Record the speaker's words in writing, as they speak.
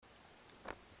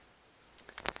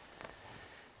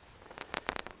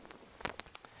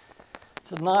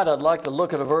Tonight I'd like to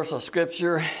look at a verse of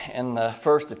Scripture in the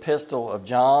first epistle of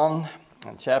John,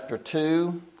 in chapter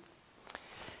 2.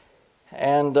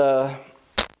 And there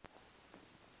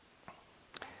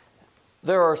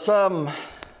are some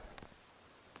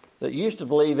that used to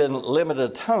believe in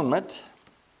limited atonement,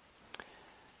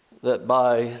 that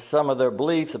by some of their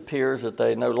beliefs appears that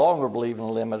they no longer believe in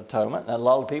limited atonement, and a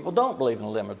lot of people don't believe in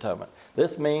limited atonement.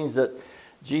 This means that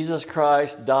Jesus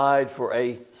Christ died for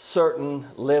a certain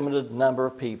limited number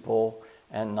of people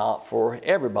and not for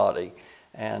everybody.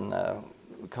 And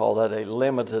we call that a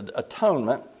limited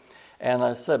atonement. And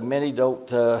I said many don't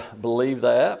believe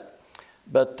that.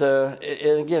 But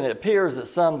it appears that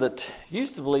some that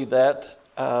used to believe that,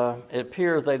 it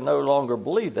appears they no longer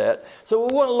believe that. So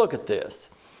we want to look at this.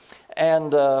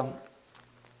 And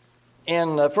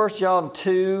in 1 John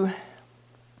 2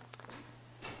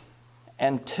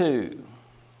 and 2,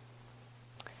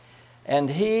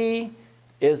 and he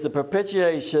is the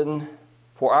propitiation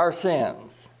for our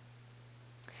sins,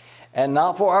 and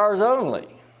not for ours only,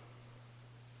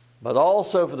 but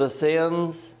also for the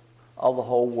sins of the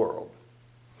whole world.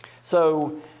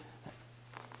 So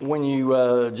when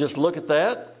you just look at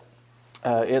that,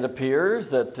 it appears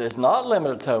that it's not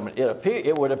limited atonement.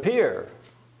 It would appear,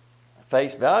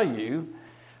 face value,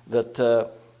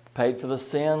 that paid for the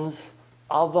sins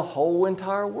of the whole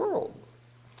entire world.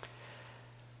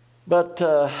 But,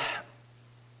 John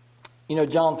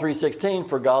 3:16,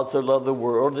 for God so loved the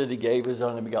world that he gave his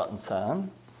only begotten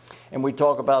Son. And we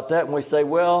talk about that and we say,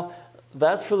 well,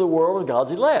 that's for the world of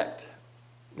God's elect.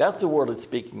 That's the world it's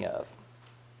speaking of.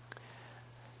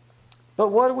 But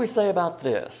what do we say about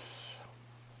this?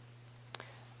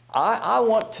 I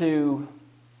want to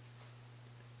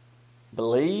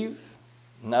believe,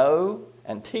 know,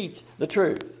 and teach the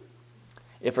truth.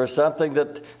 If there's something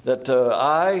that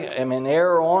I am in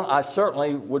error on, I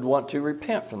certainly would want to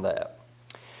repent from that.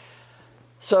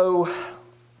 So,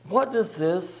 what does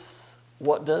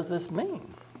this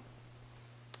mean?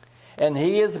 And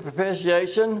he is the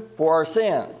propitiation for our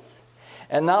sins,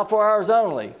 and not for ours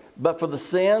only, but for the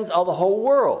sins of the whole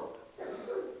world.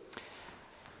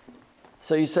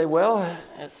 So you say, well,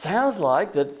 it sounds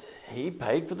like that he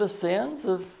paid for the sins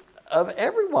of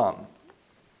everyone.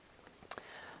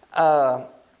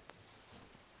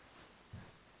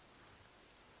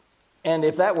 And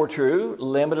if that were true,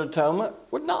 limited atonement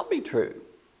would not be true.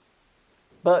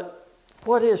 But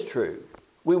what is true?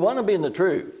 We want to be in the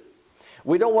truth.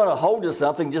 We don't want to hold to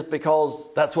something just because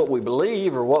that's what we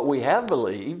believe or what we have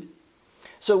believed.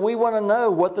 So we want to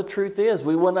know what the truth is.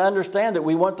 We want to understand it.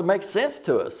 We want it to make sense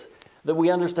to us that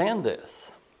we understand this.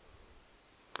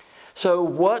 So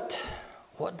what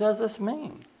does this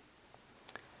mean?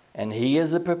 And he is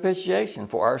the propitiation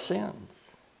for our sins.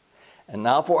 And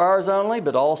not for ours only,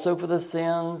 but also for the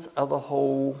sins of the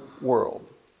whole world.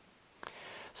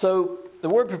 So the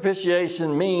word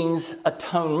propitiation means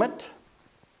atonement.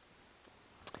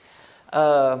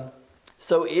 So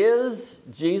is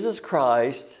Jesus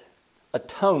Christ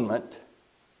atonement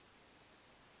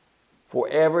for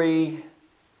every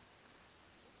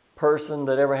person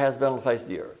that ever has been on the face of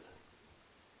the earth?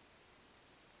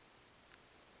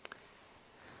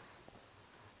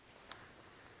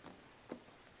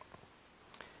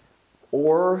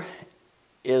 Or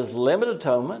is limited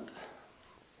atonement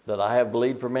that I have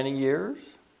believed for many years?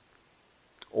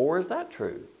 Or is that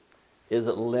true? Is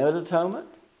it limited atonement?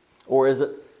 Or is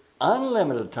it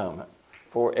unlimited atonement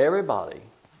for everybody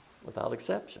without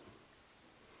exception?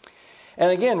 And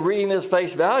again, reading this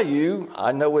face value,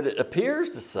 I know what it appears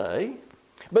to say,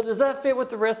 but does that fit with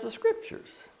the rest of the Scriptures?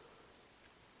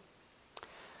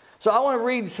 So I want to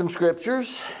read some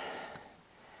Scriptures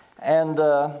and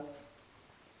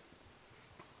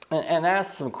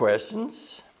ask some questions.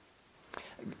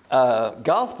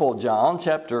 Gospel of John,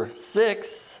 chapter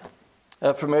 6,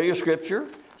 a familiar scripture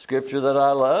that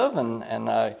I love and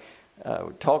I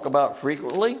talk about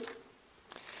frequently.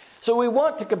 So we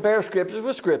want to compare scriptures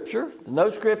with scripture. No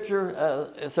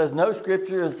scripture, it says no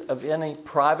scripture is of any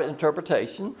private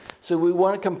interpretation. So we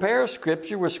want to compare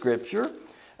scripture with scripture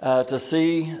to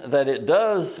see that it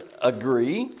does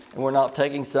agree and we're not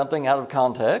taking something out of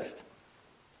context.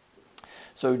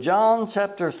 So John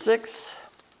chapter 6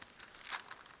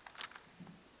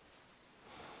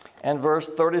 and verse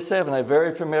 37, a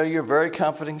very familiar, very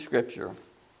comforting scripture.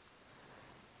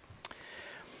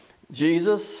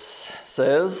 Jesus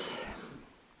says,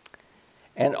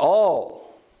 and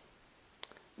all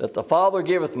that the Father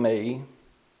giveth me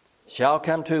shall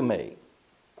come to me,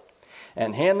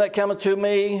 and him that cometh to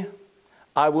me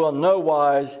I will in no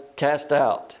wise cast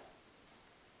out.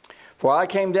 For I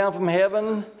came down from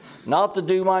heaven not to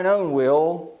do mine own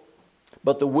will,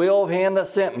 but the will of him that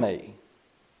sent me.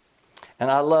 And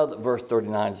I love that verse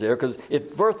 39 is there, because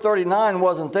if verse 39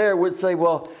 wasn't there, we'd say,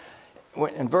 well,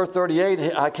 in verse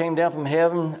 38, I came down from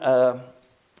heaven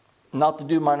not to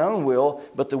do mine own will,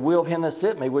 but the will of him that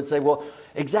sent me. Would say, well,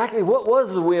 exactly what was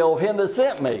the will of him that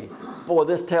sent me? Boy,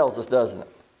 this tells us, doesn't it?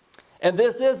 And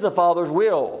this is the Father's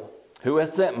will, who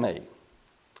has sent me,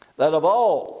 that of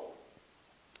all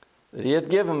that he hath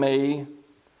given me,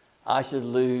 I should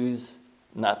lose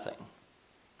nothing.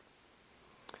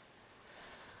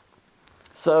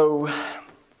 So,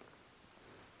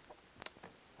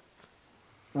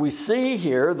 we see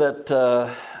here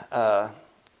that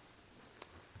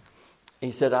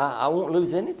he said, I won't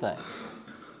lose anything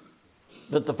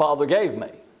that the Father gave me.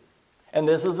 And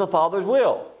this is the Father's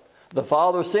will. The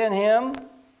Father sent him,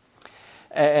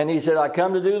 and he said, I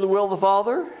come to do the will of the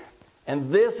Father,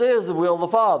 and this is the will of the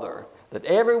Father, that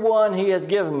everyone he has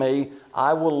given me,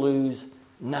 I will lose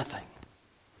nothing.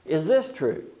 Is this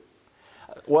true?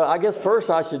 Well, I guess first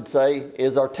I should say,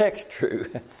 is our text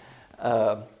true?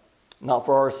 Not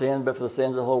for our sins, but for the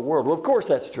sins of the whole world. Well, of course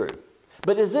that's true.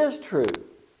 But is this true?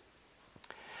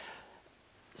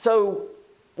 So,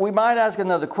 we might ask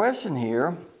another question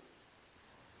here.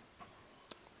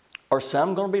 Are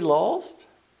some going to be lost?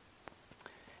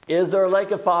 Is there a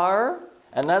lake of fire?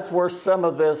 And that's where some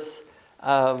of this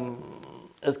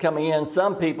is coming in.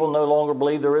 Some people no longer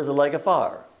believe there is a lake of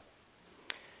fire.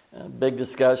 A big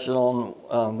discussion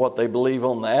on what they believe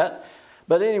on that.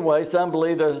 But anyway, some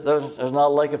believe there's not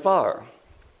a lake of fire.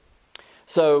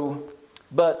 So,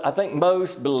 but I think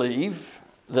most believe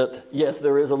that, yes,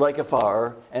 there is a lake of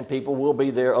fire, and people will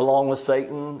be there along with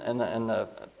Satan and the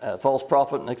false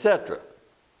prophet, and etc.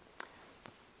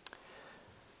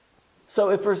 So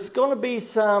if there's going to be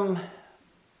some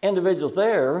individuals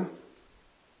there,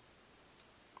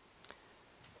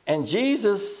 and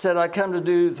Jesus said, I come to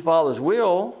do the Father's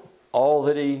will, all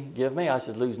that he give me, I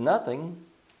should lose nothing,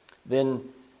 then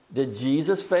did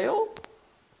Jesus fail?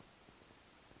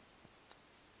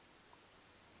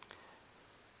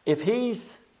 If he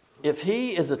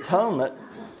is atonement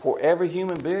for every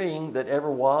human being that ever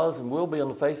was and will be on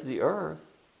the face of the earth,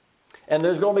 and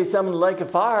there's going to be some in the lake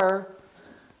of fire,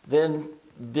 then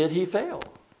did he fail?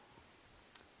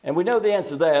 And we know the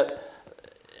answer to that.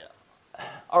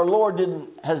 Our Lord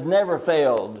has never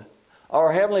failed.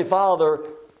 Our Heavenly Father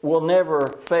will never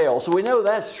fail. So we know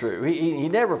that's true. He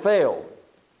never failed.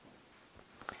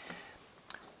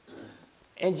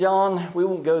 In John, we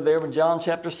won't go there, but John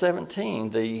chapter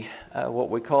 17,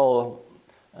 what we call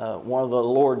one of the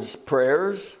Lord's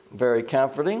prayers, very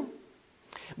comforting.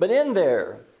 But in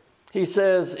there, he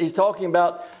says, he's talking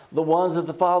about the ones that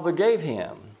the Father gave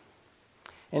him.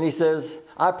 And he says,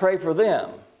 I pray for them.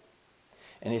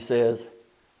 And he says,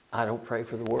 I don't pray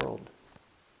for the world.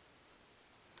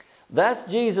 That's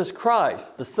Jesus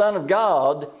Christ, the Son of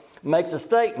God, makes a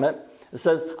statement that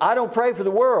says, I don't pray for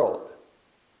the world.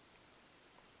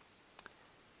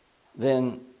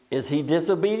 Then is he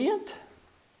disobedient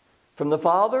from the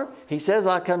Father? He says,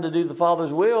 I come to do the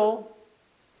Father's will.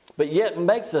 But yet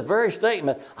makes a very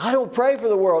statement, I don't pray for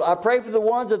the world. I pray for the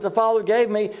ones that the Father gave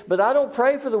me, but I don't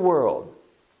pray for the world.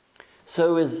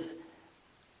 So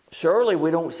surely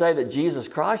we don't say that Jesus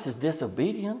Christ is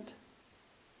disobedient,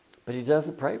 but he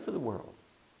doesn't pray for the world.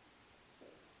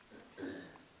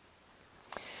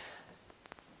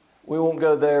 We won't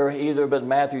go there either, but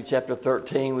Matthew chapter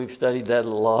 13, we've studied that a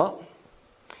lot.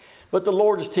 But the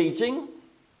Lord is teaching,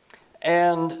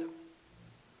 and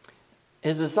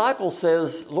his disciple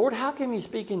says, Lord, how can you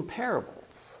speak in parables?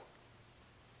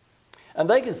 And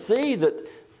they could see that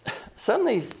some of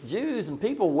these Jews and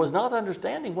people was not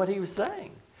understanding what he was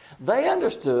saying. They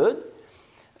understood,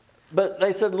 but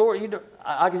they said, Lord,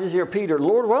 I could just hear Peter,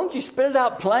 Lord, why don't you spit it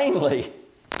out plainly?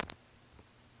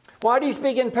 Why do you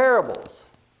speak in parables?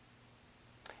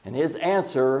 And his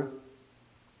answer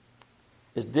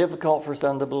is difficult for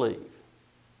some to believe.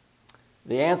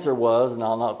 The answer was, and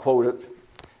I'll not quote it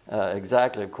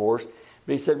exactly, of course,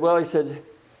 but he said,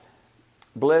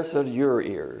 blessed are your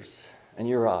ears and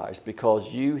your eyes,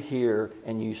 because you hear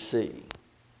and you see.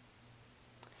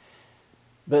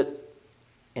 But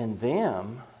in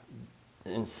them,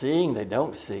 in seeing they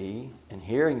don't see, in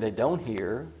hearing they don't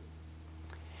hear.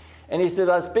 And he said,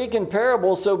 I speak in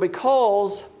parables, so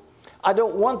because I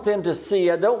don't want them to see,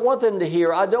 I don't want them to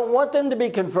hear, I don't want them to be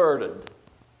converted.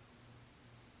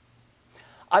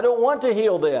 I don't want to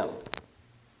heal them.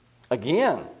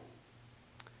 Again,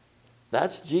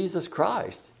 that's Jesus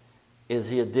Christ. Is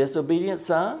he a disobedient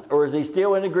son, or is he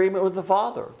still in agreement with the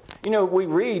Father? You know, we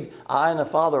read, I and the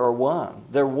Father are one.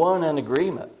 They're one in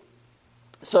agreement.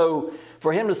 So,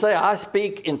 for him to say, I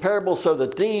speak in parables so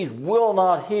that these will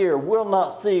not hear, will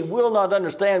not see, will not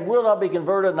understand, will not be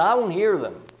converted, and I won't hear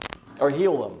them or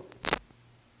heal them.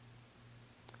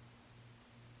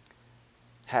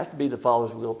 Has to be the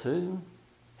Father's will too.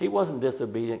 He wasn't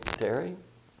disobedient to Terry.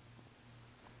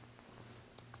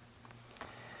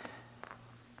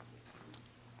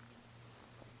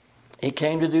 He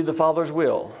came to do the Father's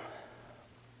will.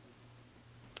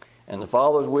 And the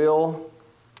Father's will,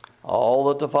 all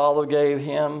that the Father gave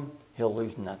him, he'll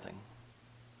lose nothing.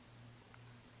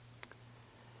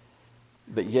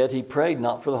 But yet he prayed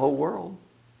not for the whole world.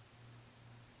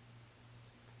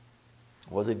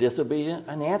 Was he disobedient?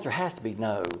 And the answer has to be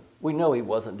no. We know he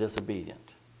wasn't disobedient.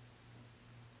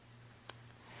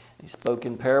 He spoke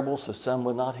in parables so some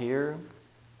would not hear,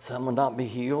 some would not be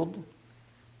healed.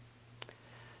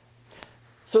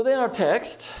 So then our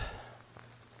text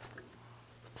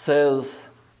says,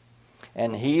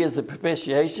 and he is the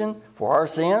propitiation for our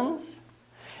sins,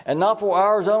 and not for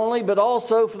ours only, but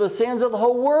also for the sins of the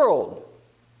whole world.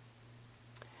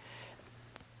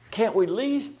 Can't we at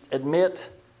least admit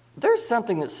there's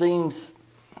something that seems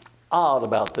odd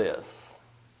about this?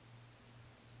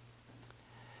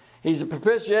 He's a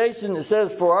propitiation, it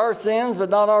says, for our sins, but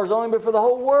not ours only, but for the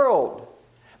whole world.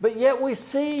 But yet we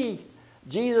see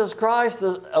Jesus Christ,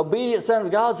 the obedient Son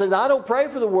of God, says, I don't pray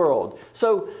for the world.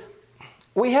 So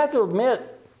we have to admit,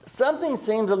 something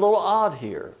seems a little odd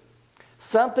here.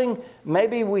 Something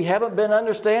maybe we haven't been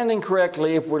understanding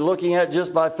correctly if we're looking at it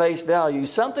just by face value.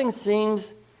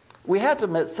 We have to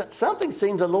admit, something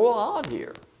seems a little odd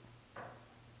here.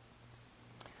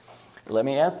 Let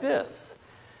me ask this.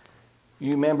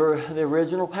 You remember the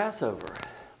original Passover?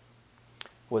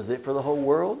 Was it for the whole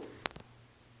world?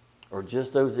 Or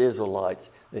just those Israelites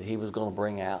that he was going to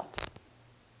bring out?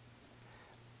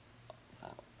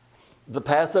 The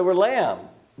Passover lamb,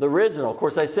 the original. Of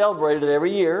course, they celebrated it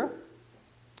every year.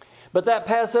 But that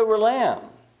Passover lamb,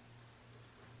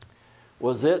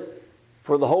 was it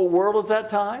for the whole world at that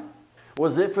time?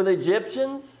 Was it for the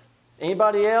Egyptians?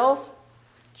 Anybody else?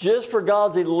 Just for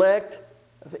God's elect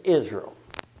of Israel.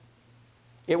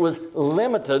 It was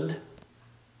limited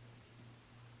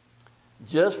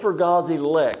just for God's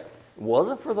elect. It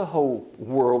wasn't for the whole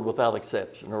world without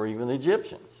exception, or even the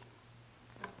Egyptians.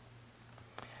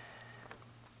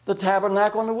 The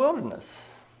tabernacle in the wilderness.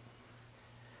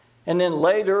 And then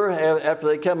later, after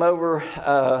they come over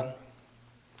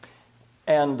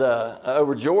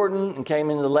over Jordan and came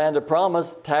into the land of promise,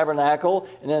 tabernacle,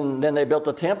 and then they built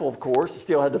the temple, of course.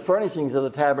 Still had the furnishings of the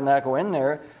tabernacle in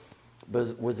there.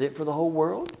 But was it for the whole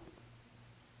world?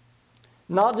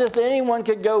 Not just anyone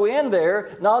could go in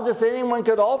there. Not just anyone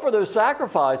could offer those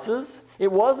sacrifices. It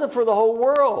wasn't for the whole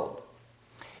world.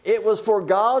 It was for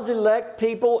God's elect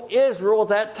people, Israel, at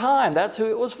that time. That's who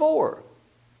it was for.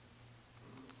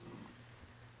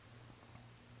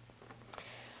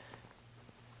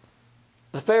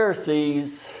 The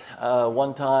Pharisees,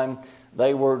 one time,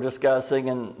 they were discussing,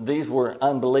 and these were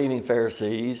unbelieving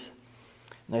Pharisees,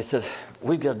 and they said,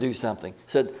 we've got to do something.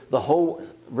 Said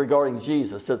regarding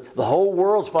Jesus, said the whole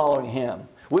world's following him.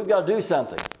 We've got to do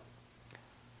something.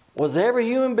 Was every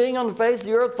human being on the face of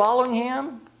the earth following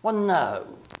him? Well, no.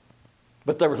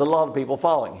 But there was a lot of people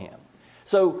following him.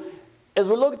 So, as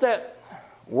we look at that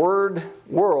word,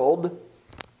 world,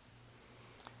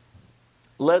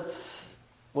 let's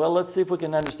see if we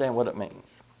can understand what it means.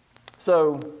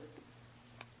 So,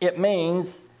 it means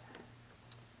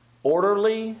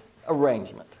orderly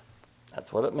arrangement.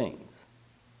 That's what it means.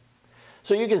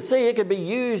 So you can see it could be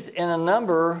used in a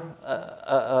number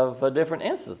of different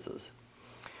instances.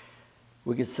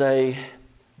 We could say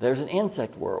there's an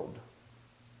insect world.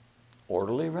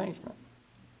 Orderly arrangement.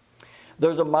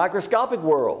 There's a microscopic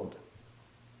world.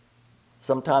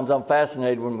 Sometimes I'm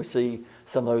fascinated when we see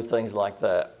some of those things like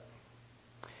that.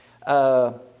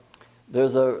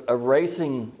 There's a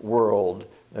racing world.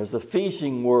 There's a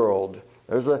fishing world.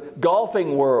 There's a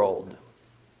golfing world.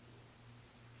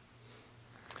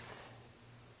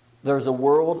 There's a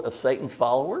world of Satan's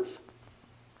followers.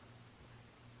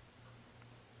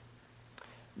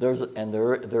 There is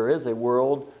a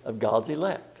world of God's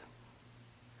elect.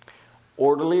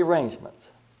 Orderly arrangement.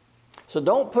 So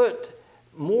don't put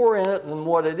more in it than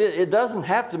what it is. It doesn't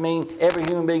have to mean every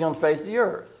human being on the face of the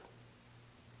earth.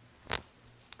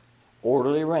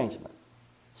 Orderly arrangement.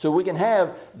 So we can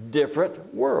have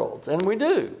different worlds, and we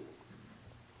do.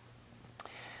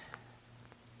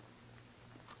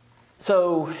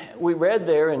 So we read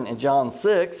there in John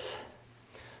 6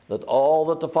 that all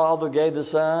that the Father gave the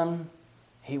Son,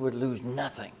 he would lose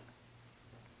nothing.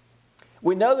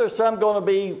 We know there's some going to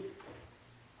be,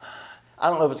 I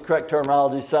don't know if it's correct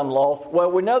terminology, some lost.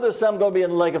 Well, we know there's some going to be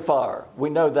in the lake of fire. We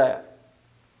know that.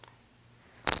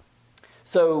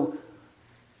 So,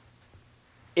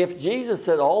 if Jesus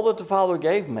said, all that the Father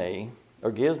gave me,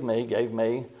 gave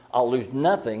me, I'll lose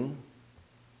nothing.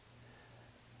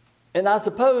 And I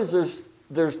suppose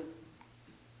there's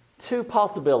two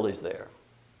possibilities there.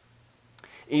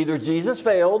 Either Jesus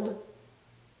failed,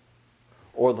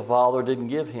 or the Father didn't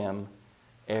give him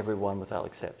everyone without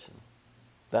exception.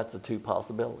 That's the two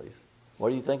possibilities. What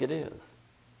do you think it is?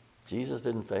 Jesus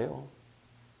didn't fail.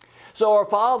 So our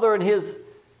Father in his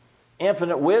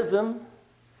infinite wisdom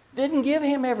didn't give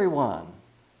him everyone.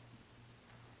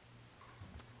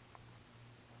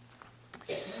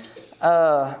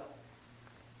 And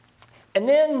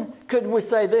then could we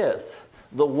say this?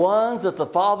 The ones that the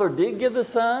Father did give the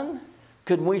Son,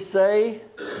 could we say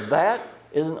that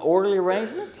is an orderly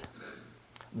arrangement?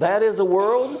 That is a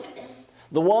world?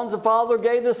 The ones the Father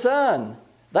gave the Son,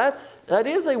 that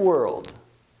is a world.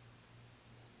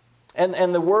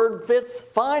 And the word fits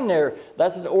fine there.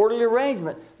 That's an orderly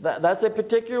arrangement. That's a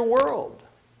particular world.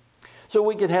 So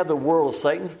we can have the world of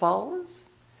Satan's followers.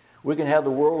 We can have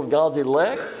the world of God's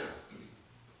elect.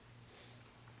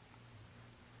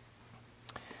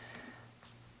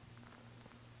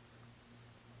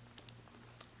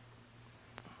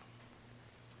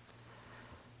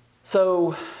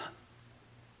 So,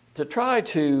 to try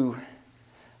to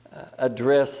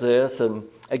address this, and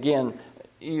again,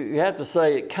 you have to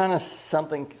say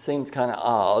something seems kind of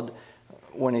odd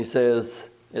when it says,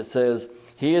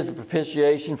 He is a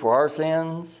propitiation for our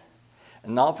sins,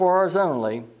 and not for ours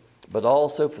only, but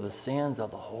also for the sins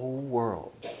of the whole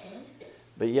world.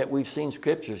 But yet we've seen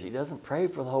scriptures, He doesn't pray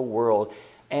for the whole world.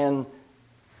 And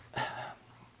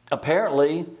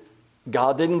apparently,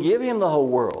 God didn't give Him the whole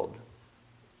world.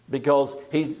 Because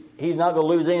he's not going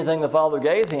to lose anything the Father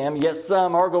gave him, yet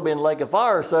some are going to be in the lake of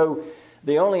fire. So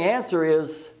the only answer is,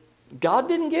 God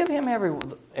didn't give him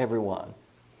everyone.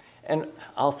 And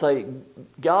I'll say,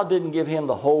 God didn't give him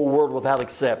the whole world without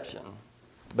exception.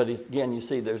 But again, you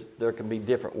see, there can be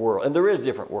different worlds. And there is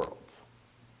different worlds.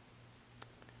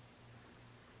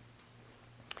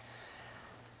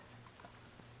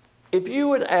 If you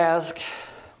would ask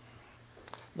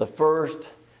the first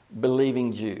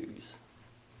believing Jews,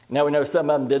 now we know some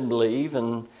of them didn't believe,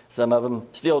 and some of them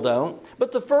still don't.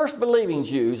 But the first believing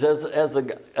Jews, as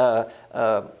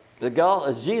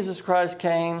Jesus Christ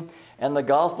came and the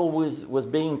gospel was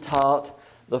being taught,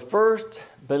 the first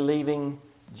believing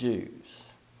Jews.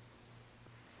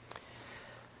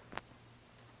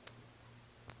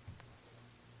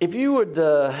 If you would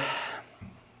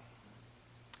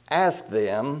ask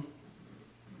them,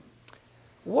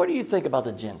 what do you think about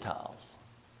the Gentiles?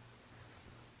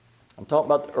 I'm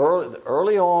talking about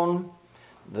early on,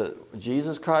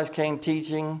 Jesus Christ came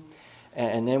teaching,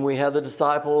 and then we had the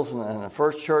disciples and the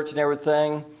first church and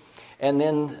everything, and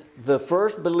then the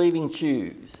first believing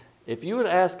Jews. If you would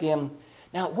ask him,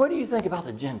 now what do you think about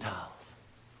the Gentiles?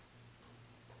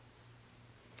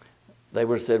 They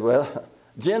would have said, well,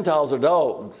 Gentiles are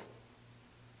dogs.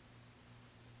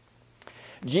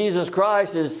 Jesus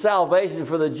Christ is salvation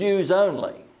for the Jews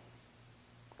only.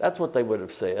 That's what they would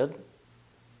have said.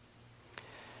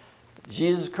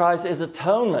 Jesus Christ is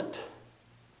atonement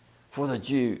for the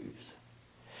Jews.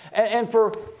 And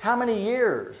for how many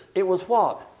years? It was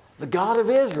what? The God of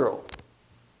Israel.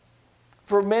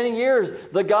 For many years,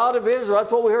 the God of Israel.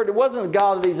 That's what we heard. It wasn't the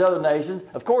God of these other nations.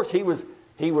 Of course, He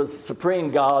was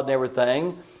supreme God and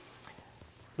everything.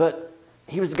 But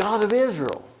He was the God of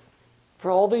Israel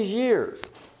for all these years.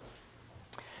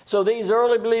 So these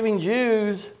early believing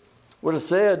Jews would have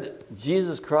said,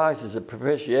 Jesus Christ is a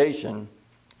propitiation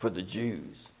for the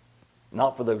Jews,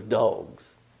 not for those dogs.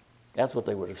 That's what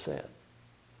they would have said.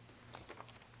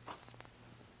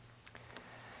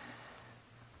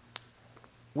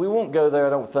 We won't go there,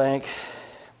 I don't think.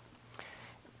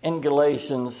 In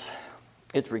Galatians,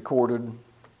 it's recorded.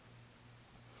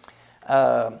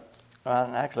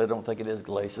 Actually, I don't think it is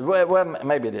Galatians. Well,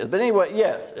 maybe it is. But anyway,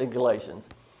 yes, in Galatians.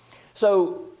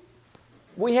 So,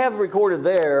 we have recorded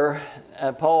there,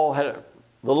 the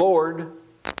Lord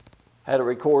had it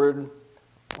recorded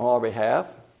on our behalf.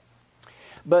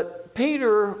 But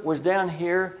Peter was down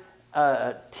here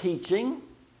teaching,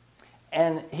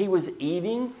 and he was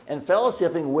eating and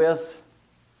fellowshipping with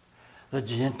the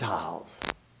Gentiles.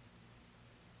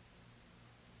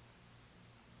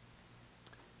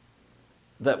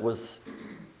 That was,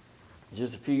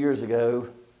 just a few years ago,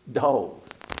 dogs.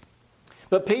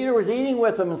 But Peter was eating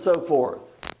with them and so forth.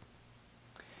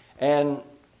 And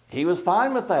he was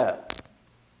fine with that.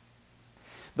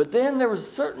 But then there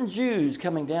was certain Jews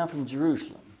coming down from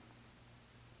Jerusalem.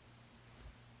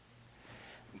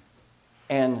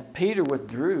 And Peter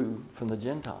withdrew from the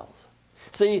Gentiles.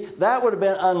 See, that would have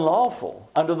been unlawful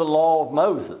under the law of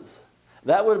Moses.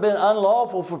 That would have been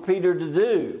unlawful for Peter to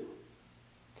do.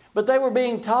 But they were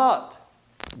being taught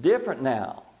different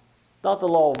now. Not the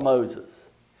law of Moses.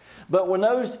 But when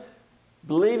those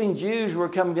believing Jews were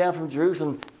coming down from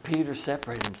Jerusalem, Peter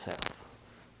separated himself.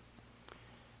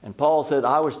 And Paul said,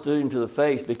 I withstood him to the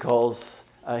face because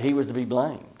he was to be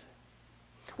blamed.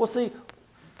 Well, see,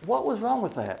 what was wrong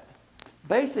with that?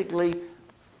 Basically,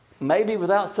 maybe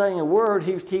without saying a word,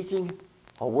 he was teaching,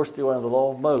 oh, we're still under the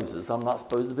law of Moses. I'm not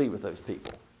supposed to be with those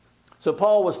people. So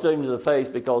Paul withstood him to the face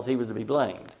because he was to be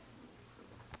blamed.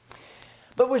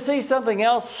 But we see something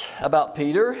else about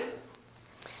Peter.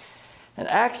 In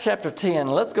Acts chapter 10,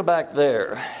 let's go back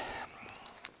there.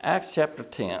 Acts chapter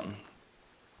 10.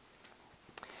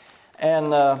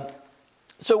 And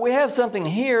so we have something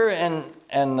here, and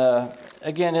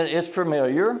again, it's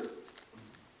familiar.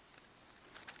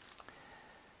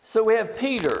 So we have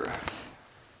Peter.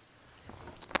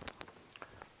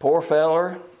 Poor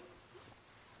feller.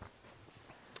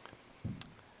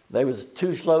 They was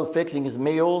too slow fixing his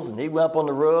meals, and he went up on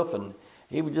the roof, and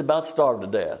he was just about starved to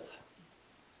death.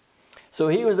 So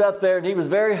he was up there, and he was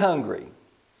very hungry.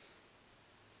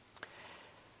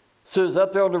 So he was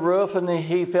up there on the roof, and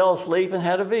he fell asleep and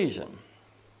had a vision.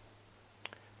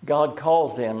 God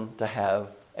caused him to have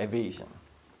a vision.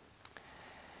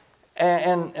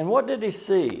 And what did he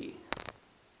see?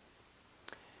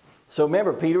 So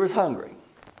remember, Peter was hungry.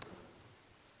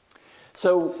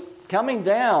 So coming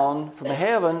down from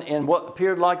heaven in what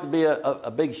appeared like to be a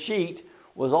big sheet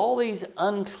was all these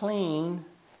unclean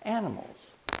animals.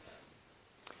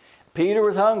 Peter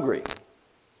was hungry.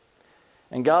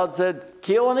 And God said,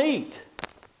 kill and eat.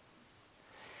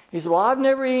 He said, well, I've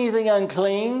never eaten anything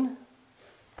unclean.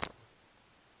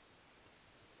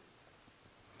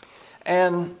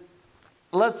 And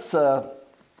let's go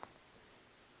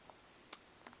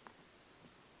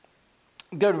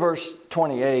to verse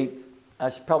 28. I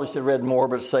probably should have read more,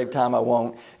 but to save time, I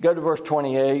won't. Go to verse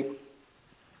 28.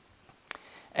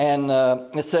 And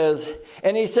it says,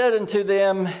 and he said unto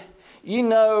them, you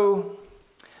know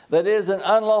that it is an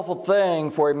unlawful thing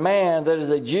for a man that is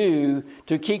a Jew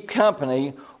to keep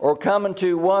company or come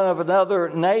into one of another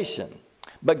nation.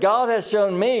 But God has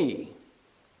shown me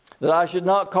that I should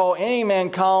not call any man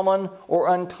common or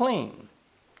unclean.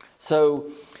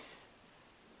 So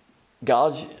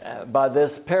God, by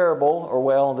this parable, or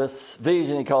well, this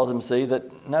vision, he calls him see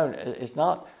that no, it's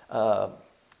not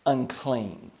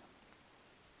unclean.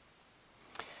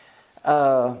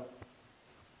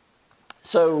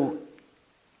 So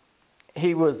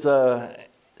he was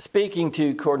speaking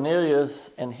to Cornelius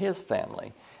and his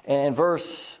family. And in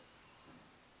verse,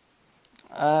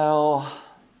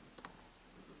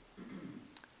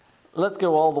 let's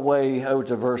go all the way over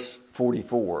to verse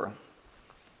 44.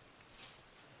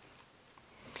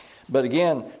 But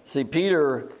again, see,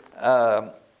 Peter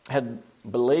had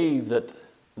believed that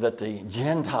the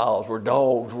Gentiles were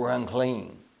dogs, were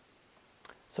unclean.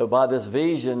 So by this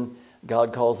vision,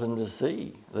 God calls him to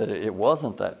see that it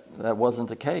wasn't that wasn't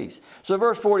the case. So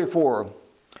verse 44,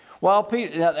 while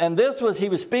Peter, and this was, he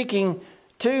was speaking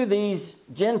to these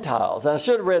Gentiles. And I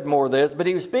should have read more of this, but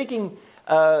he was speaking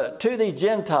to these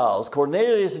Gentiles.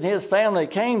 Cornelius and his family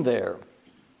came there.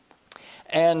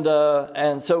 And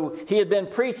so he had been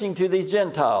preaching to these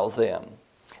Gentiles then.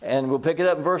 And we'll pick it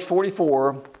up in verse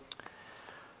 44.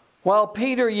 While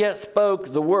Peter yet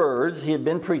spoke the words, he had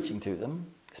been preaching to them,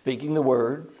 speaking the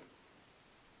words,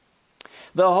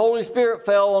 the Holy Spirit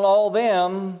fell on all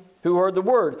them who heard the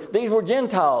word. These were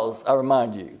Gentiles, I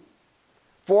remind you.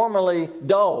 Formerly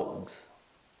dogs,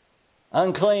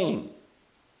 unclean.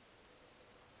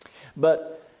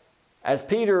 But as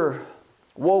Peter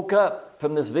woke up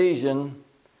from this vision,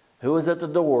 who was at the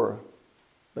door?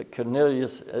 But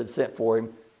Cornelius had sent for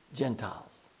him, Gentiles.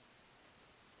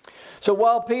 So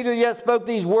while Peter yet spoke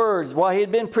these words, while he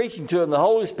had been preaching to them, the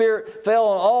Holy Spirit fell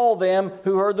on all them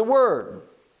who heard the word.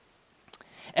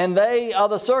 And they are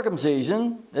the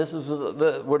circumcision. This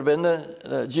would have been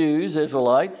the Jews,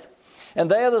 Israelites. And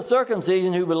they of the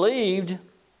circumcision who believed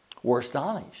were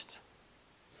astonished.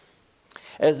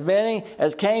 As many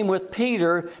as came with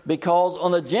Peter, because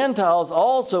on the Gentiles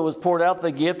also was poured out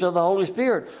the gift of the Holy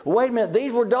Spirit. Wait a minute,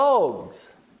 these were dogs.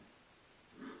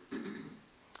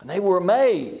 And they were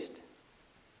amazed.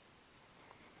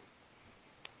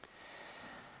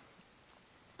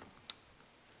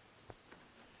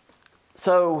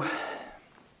 So,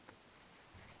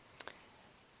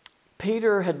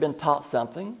 Peter had been taught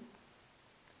something.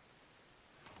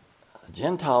 The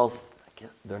Gentiles,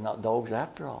 they're not dogs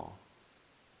after all.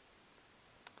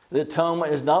 The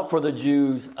atonement is not for the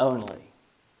Jews only.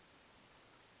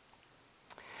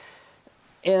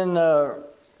 In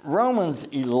Romans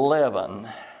 11,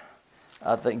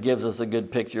 I think gives us a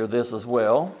good picture of this as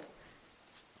well.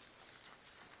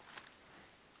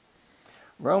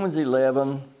 Romans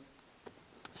 11.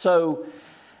 So,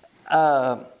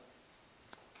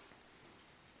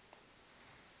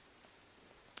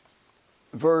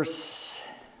 verse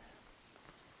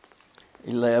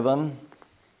 11.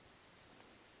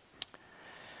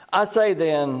 I say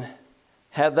then,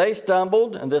 have they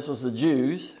stumbled? And this was the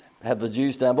Jews. Have the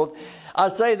Jews stumbled? I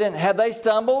say then, have they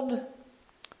stumbled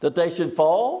that they should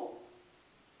fall?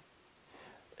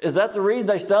 Is that the reason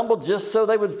they stumbled, just so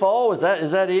they would fall? Is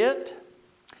that it?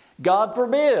 God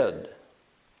forbid.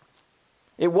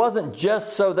 It wasn't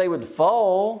just so they would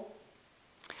fall.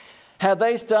 Have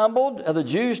they stumbled? Have the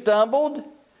Jews stumbled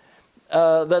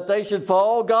that they should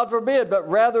fall? God forbid. But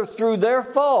rather through their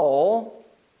fall,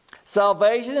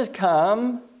 salvation has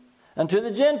come unto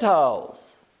the Gentiles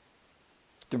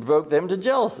to provoke them to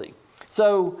jealousy.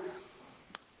 So,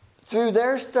 through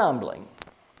their stumbling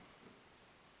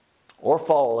or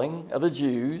falling of the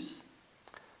Jews,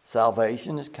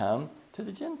 salvation has come to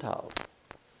the Gentiles.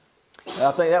 And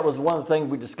I think that was one of the things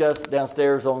we discussed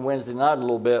downstairs on Wednesday night a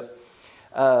little bit.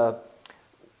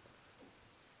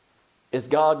 Is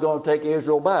God going to take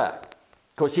Israel back?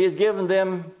 Because He has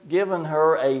given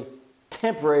her a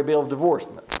temporary bill of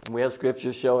divorcement. And we have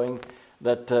scriptures showing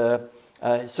that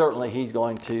certainly He's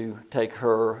going to take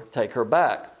her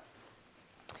back.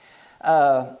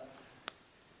 And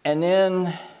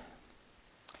then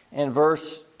in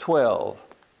verse 12.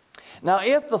 Now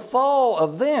if the fall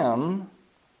of them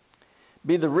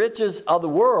be the riches of the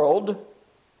world,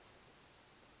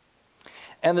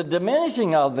 and the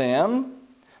diminishing of them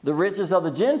the riches of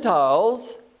the Gentiles,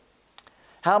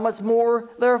 how much more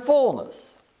their fullness?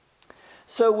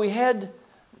 So we had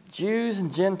Jews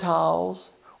and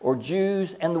Gentiles, or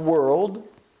Jews and the world.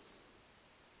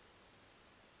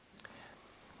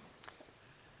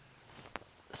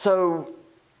 So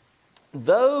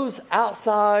those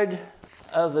outside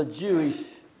of the Jewish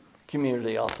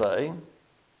community, I'll say,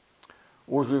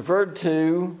 was referred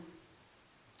to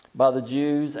by the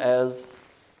Jews as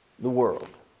the world.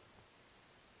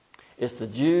 It's the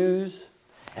Jews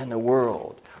and the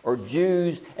world, or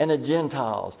Jews and the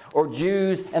Gentiles, or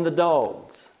Jews and the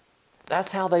dogs. That's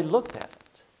how they looked at it.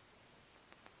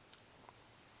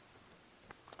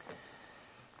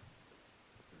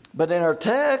 But in our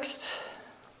text,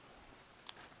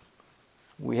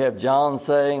 we have John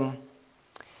saying,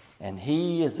 and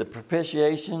He is the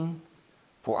propitiation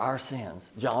for our sins.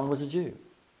 John was a Jew.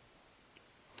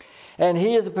 And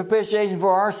He is the propitiation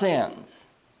for our sins.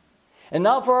 And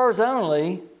not for ours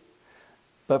only,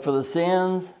 but for the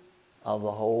sins of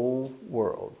the whole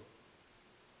world.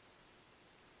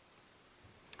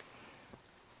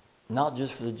 Not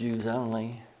just for the Jews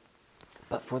only,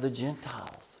 but for the Gentiles.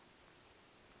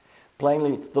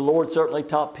 Plainly, the Lord certainly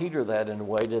taught Peter that in a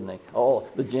way, didn't He? Oh,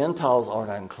 the Gentiles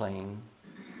aren't unclean.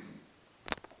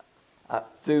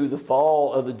 Through the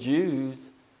fall of the Jews,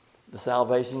 the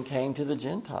salvation came to the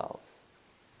Gentiles.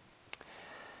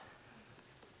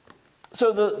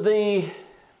 So the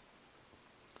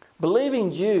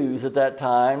believing Jews at that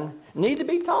time need to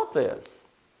be taught this,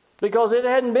 because it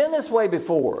hadn't been this way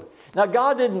before. Now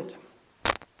God didn't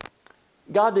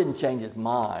change His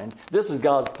mind. This was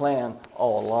God's plan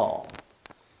all along.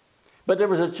 But there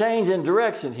was a change in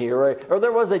direction here, or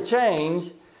there was a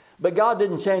change, but God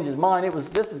didn't change His mind.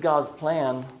 This is God's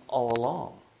plan all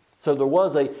along. So there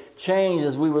was a change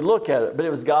as we would look at it, but it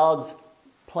was God's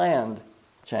planned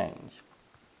change.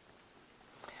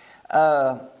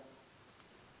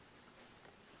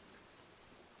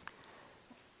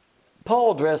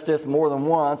 Paul addressed this more than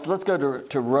once. Let's go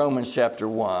to Romans chapter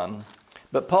 1.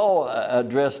 But Paul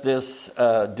addressed this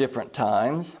different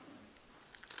times.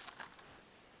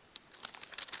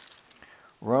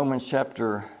 Romans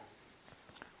chapter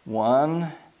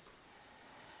 1.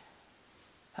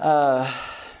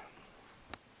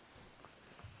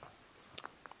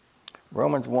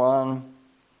 Romans 1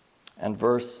 and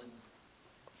verse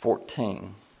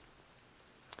 14.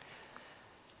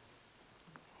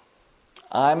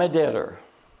 I'm a debtor,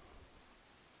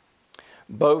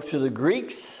 both to the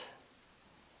Greeks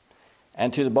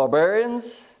and to the barbarians,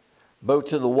 both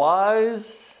to the wise,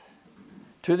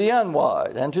 to the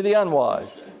unwise, and to the unwise.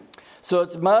 So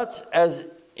as much as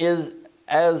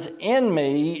in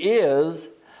me is,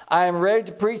 I am ready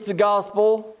to preach the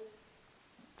gospel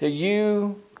to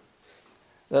you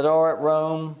that are at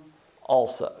Rome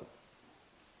also.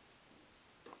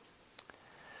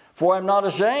 For I am not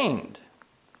ashamed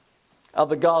of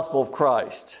the gospel of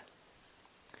Christ.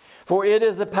 For it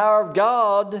is the power of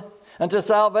God unto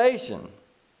salvation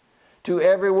to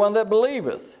everyone that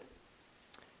believeth,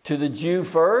 to the Jew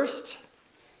first,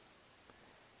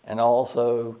 and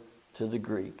also to the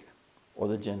Greek or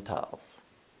the Gentiles.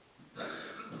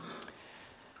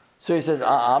 So he says,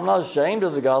 I'm not ashamed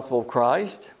of the gospel of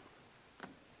Christ.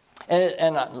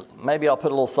 And maybe I'll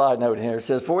put a little side note in here. It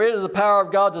says, for it is the power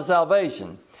of God to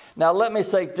salvation. Now let me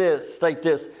state this.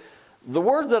 The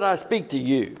words that I speak to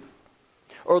you,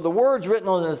 or the words written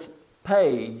on this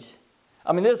page,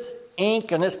 I mean this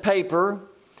ink and this paper,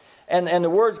 and the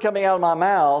words coming out of my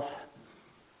mouth,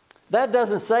 that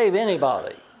doesn't save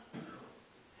anybody.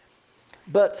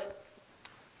 But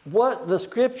what the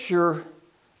Scripture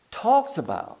talks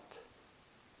about,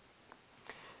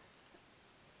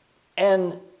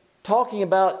 and talking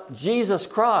about Jesus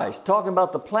Christ, talking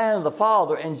about the plan of the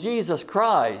Father and Jesus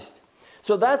Christ.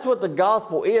 So that's what the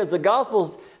gospel is. The gospel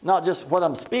is not just what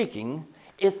I'm speaking.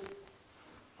 It's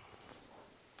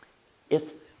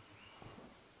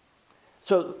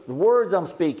so the words I'm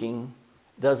speaking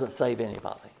doesn't save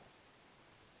anybody.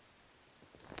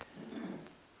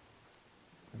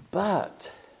 But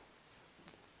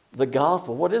the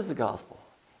gospel, what is the gospel?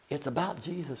 It's about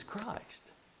Jesus Christ.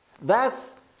 That's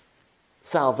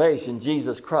salvation,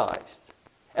 Jesus Christ.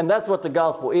 And that's what the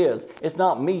gospel is. It's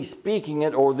not me speaking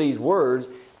it or these words.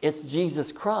 It's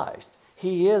Jesus Christ.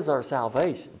 He is our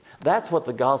salvation. That's what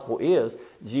the gospel is,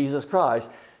 Jesus Christ.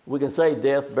 We can say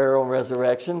death, burial, and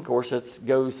resurrection. Of course, it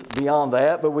goes beyond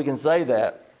that, but we can say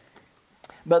that.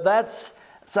 But that's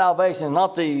salvation,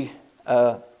 not the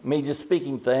me just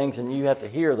speaking things and you have to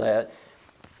hear that.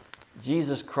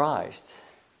 Jesus Christ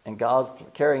and God's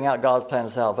carrying out God's plan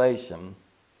of salvation.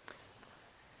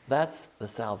 That's the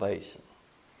salvation.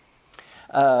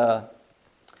 Power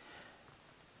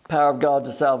of God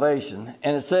to salvation.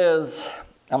 And it says,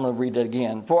 I'm going to read that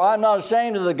again. For I am not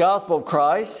ashamed of the gospel of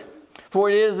Christ, for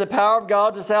it is the power of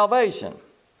God to salvation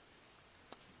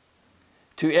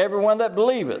to everyone that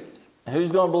believeth. And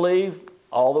who's going to believe?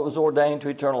 All that was ordained to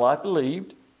eternal life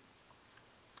believed.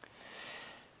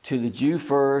 To the Jew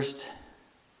first,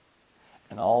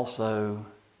 and also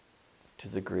to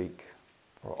the Greek,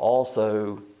 or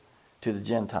also to the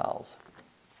Gentiles.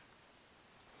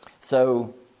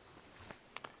 So,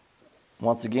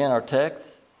 once again, our text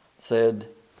said,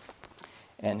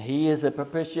 and he is a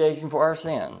propitiation for our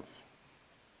sins.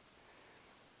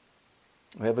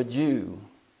 We have a Jew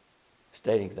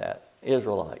stating that,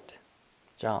 Israelite,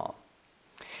 John.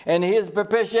 And he is a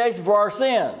propitiation for our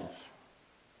sins.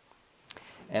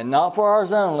 And not for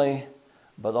ours only,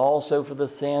 but also for the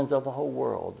sins of the whole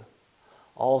world.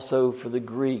 Also for the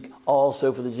Greek,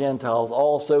 also for the Gentiles,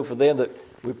 also for them that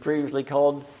we previously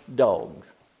called dogs.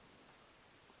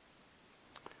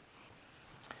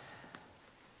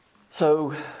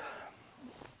 So,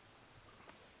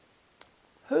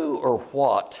 who or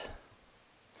what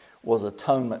was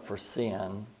atonement for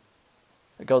sin?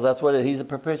 Because that's what he's a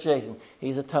propitiation.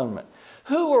 He's atonement.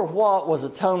 Who or what was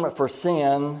atonement for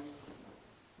sin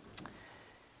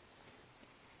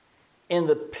in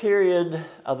the period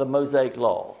of the Mosaic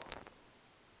Law?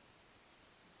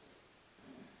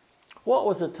 What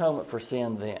was atonement for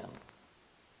sin then?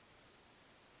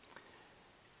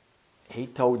 He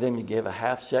told them to give a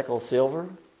half shekel of silver.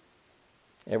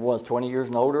 Everyone's 20 years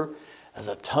and older. As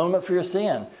atonement for your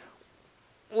sin.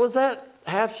 Was that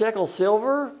half shekel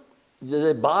silver? Did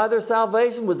they buy their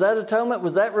salvation? Was that atonement?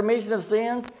 Was that remission of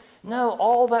sins? No,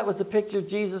 all that was the picture of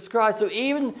Jesus Christ. So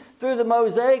even through the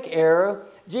Mosaic era,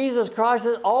 Jesus Christ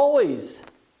is always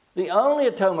the only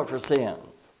atonement for sins.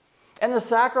 And the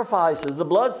sacrifices, the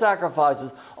blood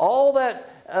sacrifices, all that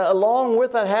along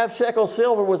with that half shekel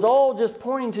silver was all just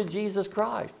pointing to Jesus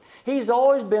Christ. He's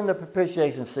always been the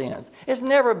propitiation of sins. It's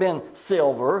never been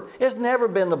silver. It's never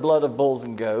been the blood of bulls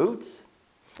and goats.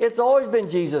 It's always been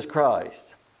Jesus Christ.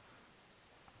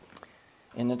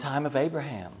 In the time of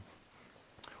Abraham,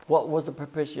 what was the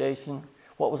propitiation?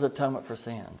 What was atonement for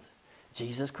sins?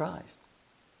 Jesus Christ.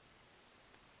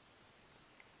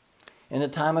 In the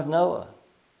time of Noah,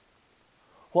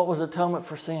 what was atonement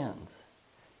for sins?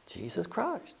 Jesus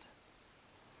Christ.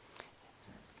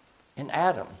 In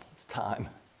Adam's time,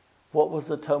 what was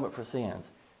the atonement for sins?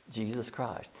 Jesus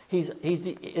Christ. He's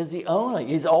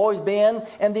always been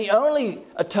and the only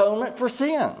atonement for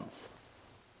sins.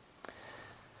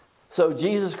 So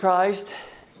Jesus Christ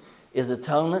is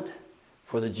atonement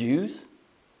for the Jews,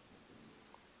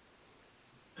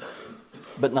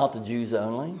 but not the Jews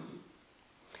only.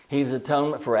 He's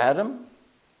atonement for Adam.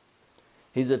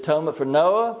 He's atonement for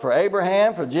Noah, for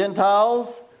Abraham, for Gentiles,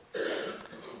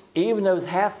 even those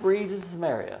half-breeds in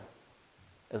Samaria.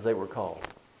 as they were called.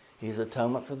 He's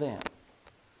atonement for them.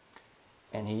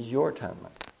 And He's your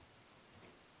atonement.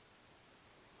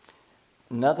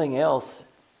 Nothing else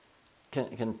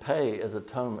can pay as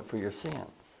atonement for your sins.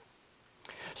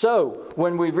 So,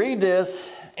 when we read this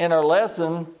in our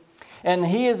lesson, and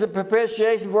He is the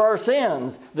propitiation for our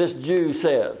sins, this Jew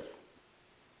says.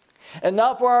 And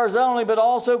not for ours only, but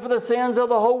also for the sins of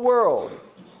the whole world.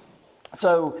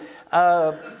 So,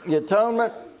 the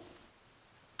atonement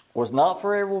was not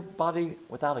for everybody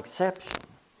without exception.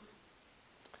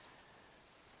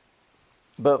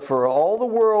 But for all the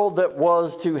world that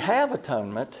was to have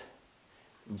atonement,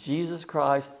 Jesus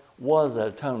Christ was that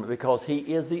atonement because He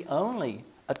is the only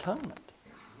atonement.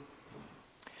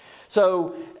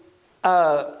 So,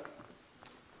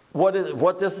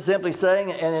 what this is simply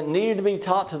saying, and it needed to be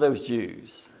taught to those Jews.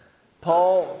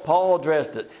 Paul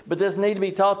addressed it, but this needed to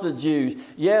be taught to the Jews.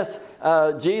 Yes,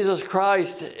 Jesus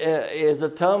Christ is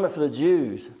atonement for the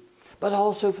Jews, but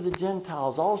also for the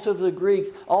Gentiles, also for the Greeks,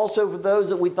 also for those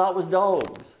that we thought was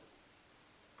dogs.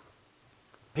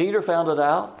 Peter found it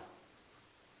out.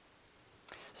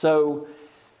 So,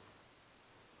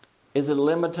 is it a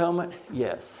limit atonement?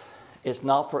 Yes. It's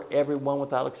not for everyone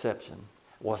without exception.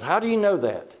 Well, how do you know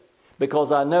that?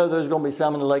 Because I know there's going to be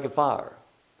some in the lake of fire.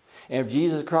 And if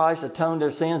Jesus Christ atoned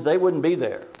their sins, they wouldn't be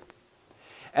there.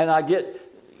 And I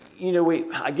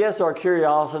guess our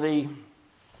curiosity,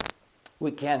 we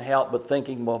can't help but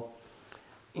thinking, well,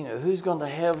 who's going to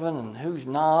heaven and who's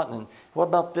not? And what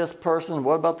about this person?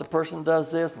 What about the person who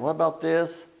does this? And what about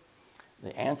this?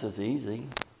 The answer's easy.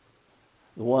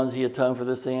 The ones He atoned for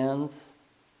their sins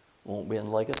won't be in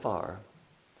the lake of fire.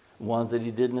 The ones that He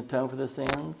didn't atone for their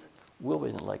sins will be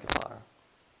in the lake of fire.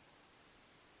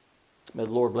 May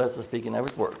the Lord bless the speaking of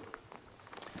His word.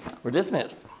 We're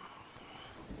dismissed.